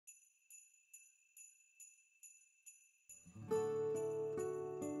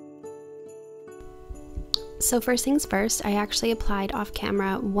So first things first, I actually applied off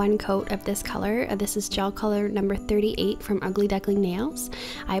camera one coat of this color. This is gel color number 38 from Ugly Duckling Nails.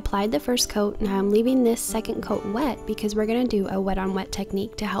 I applied the first coat. Now I'm leaving this second coat wet because we're going to do a wet on wet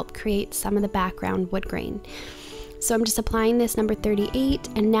technique to help create some of the background wood grain. So I'm just applying this number 38,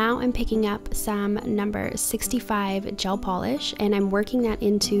 and now I'm picking up some number 65 gel polish, and I'm working that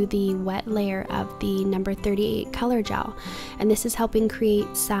into the wet layer of the number 38 color gel. And this is helping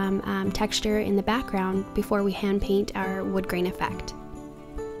create some texture in the background before we hand paint our wood grain effect.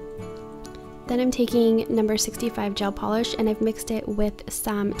 Then I'm taking number 65 gel polish and I've mixed it with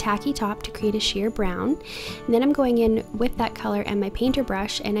some Tacky top to create a sheer brown. And then I'm going in with that color and my painter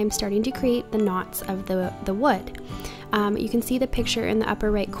brush, and I'm starting to create the knots of the wood. You can see the picture in the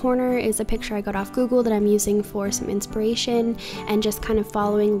upper right corner is a picture I got off Google that I'm using for some inspiration and just kind of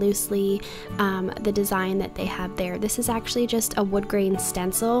following loosely the design that they have there. This is actually just a wood grain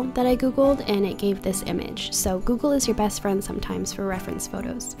stencil that I Googled and it gave this image. So Google is your best friend sometimes for reference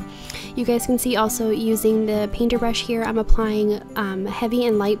photos. You guys can see also using the painter brush here, I'm applying heavy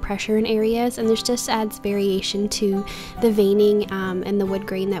and light pressure in areas, and this just adds variation to the veining and the wood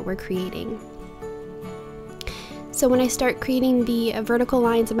grain that we're creating. So when I start creating the vertical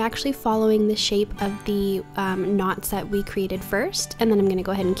lines, I'm actually following the shape of the knots that we created first, and then I'm going to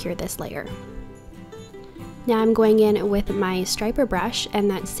go ahead and cure this layer. Now I'm going in with my striper brush and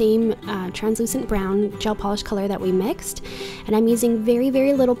that same translucent brown gel polish color that we mixed, and I'm using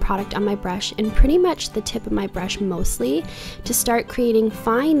very little product on my brush and pretty much the tip of my brush mostly to start creating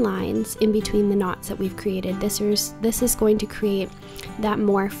fine lines in between the knots that we've created. This is going to create that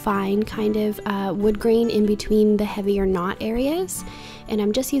more fine kind of wood grain in between the heavier knot areas, and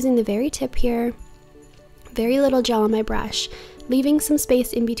I'm just using the very tip here, very little gel on my brush, leaving some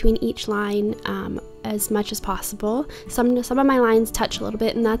space in between each line as much as possible. Some of my lines touch a little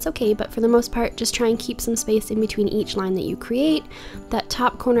bit and that's okay, but for the most part just try and keep some space in between each line that you create. That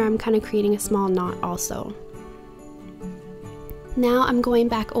top corner I'm kind of creating a small knot also. Now I'm going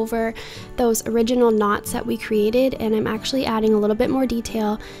back over those original knots that we created, and I'm actually adding a little bit more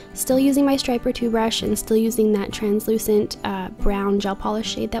detail, still using my striper 2 brush and still using that translucent brown gel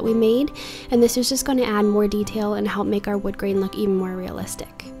polish shade that we made, and this is just going to add more detail and help make our wood grain look even more realistic.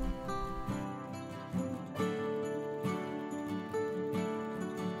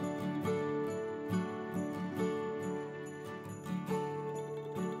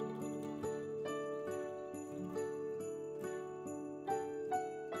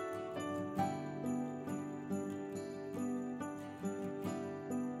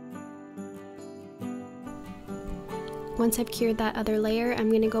 Once I've cured that other layer,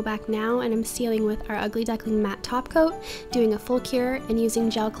 I'm going to go back now and I'm sealing with our Ugly Duckling matte top coat, doing a full cure and using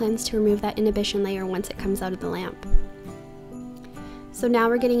gel cleanse to remove that inhibition layer once it comes out of the lamp. So now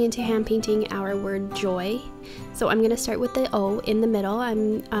we're getting into hand painting our word joy. So I'm going to start with the O in the middle.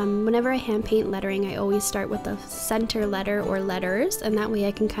 Whenever I hand paint lettering, I always start with the center letter or letters, and that way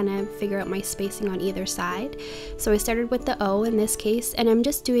I can kind of figure out my spacing on either side. So I started with the O in this case, and I'm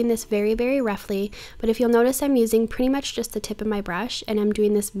just doing this very roughly, but if you'll notice I'm using pretty much just the tip of my brush, and I'm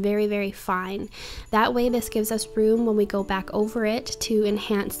doing this very fine. That way this gives us room when we go back over it to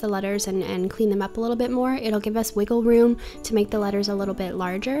enhance the letters and clean them up a little bit more. It'll give us wiggle room to make the letters a little bit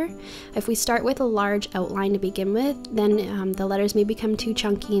larger. If we start with a large outline to begin with, then the letters may become too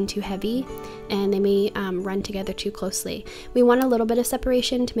chunky and too heavy, and they may run together too closely. We want a little bit of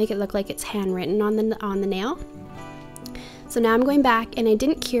separation to make it look like it's handwritten on the nail. So now I'm going back, and I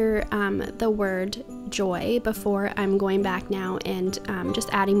didn't cure the word joy before. I'm going back now and just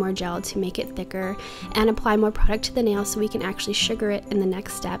adding more gel to make it thicker and apply more product to the nail so we can actually sugar it in the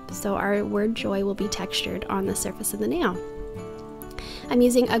next step. So our word joy will be textured on the surface of the nail. I'm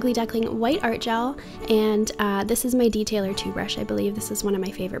using Ugly Duckling White Art Gel, and this is my Detailer 2 brush. I believe this is one of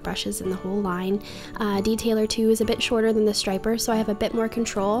my favorite brushes in the whole line. Detailer 2 is a bit shorter than the Striper, so I have a bit more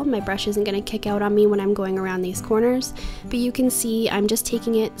control. My brush isn't going to kick out on me when I'm going around these corners, but you can see I'm just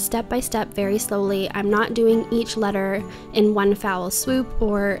taking it step by step very slowly. I'm not doing each letter in one foul swoop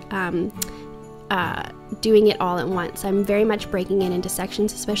or doing it all at once. I'm very much breaking it into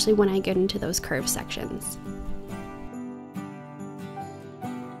sections, especially when I get into those curved sections.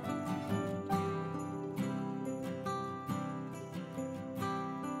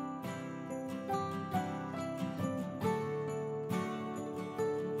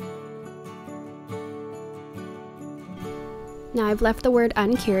 Now I've left the word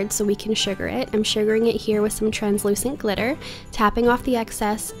uncured so we can sugar it. I'm sugaring it here with some translucent glitter, tapping off the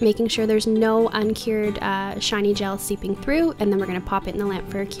excess, making sure there's no uncured shiny gel seeping through, and then we're going to pop it in the lamp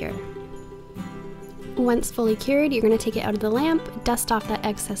for a cure. Once fully cured, you're going to take it out of the lamp, dust off that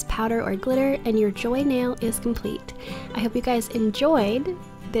excess powder or glitter, and your joy nail is complete. I hope you guys enjoyed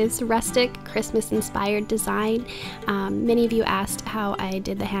this rustic Christmas inspired design. Many of you asked how I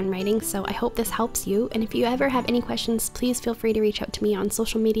did the handwriting, so I hope this helps you. And if you ever have any questions, please feel free to reach out to me on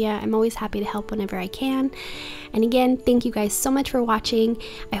social media. I'm always happy to help whenever I can. And again, thank you guys so much for watching.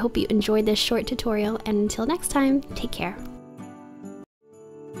 I hope you enjoyed this short tutorial, and until next time, take care.